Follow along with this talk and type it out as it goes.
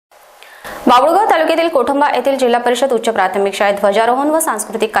बाभुळगाव तालुक्यातील कोठंबा येथील जिल्हा परिषद उच्च प्राथमिक शाळेत ध्वजारोहण व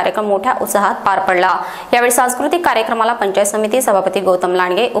सांस्कृतिक कार्यक्रम मोठ्या उत्साहात पार पडला। यावेळी सांस्कृतिक कार्यक्रमाला पंचायत समिती सभापती गौतम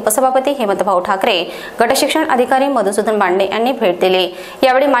लांडगे, उपसभापती हेमंतभाऊ ठाकरे, गटशिक्षण अधिकारी मधुसूदन बांडे यांनी भेट दिली।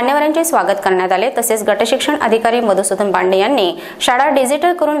 यावेळी मान्यवरांचे स्वागत करण्यात आले। तसेच गटशिक्षण अधिकारी मधुसूदन बांडे यांनी शाळा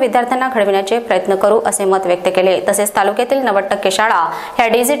डिजिटल करून विद्यार्थ्यांना घडविण्याचे प्रयत्न करू असे मत व्यक्त केले। तसेच तालुक्यातील 90% शाळा ह्या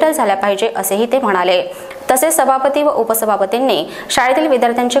डिजिटल झाल्या पाहिजे असेही ते म्हणाले। तसेच सभापती व उपसभापतींनी शाळेतील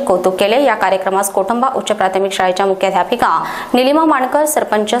विद्यार्थ्यांचे कौतुक केले। या कार्यक्रमास कोठंबा उच्च प्राथमिक शाळेच्या मुख्याध्यापिका निलिमा मानकर,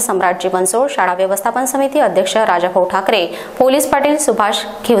 सरपंच सम्राटजी बनसोड, शाळा व्यवस्थापन समिती अध्यक्ष राजाभाऊ ठाकरे, पोलीस पाटील सुभाष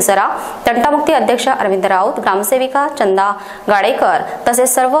खिवसरा, तंटामुक्ती अध्यक्ष अरविंद राऊत, ग्रामसेविका चंदा गाडेकर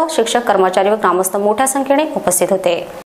तसेच सर्व शिक्षक, कर्मचारी व ग्रामस्थ मोठ्या संख्येने उपस्थित होते।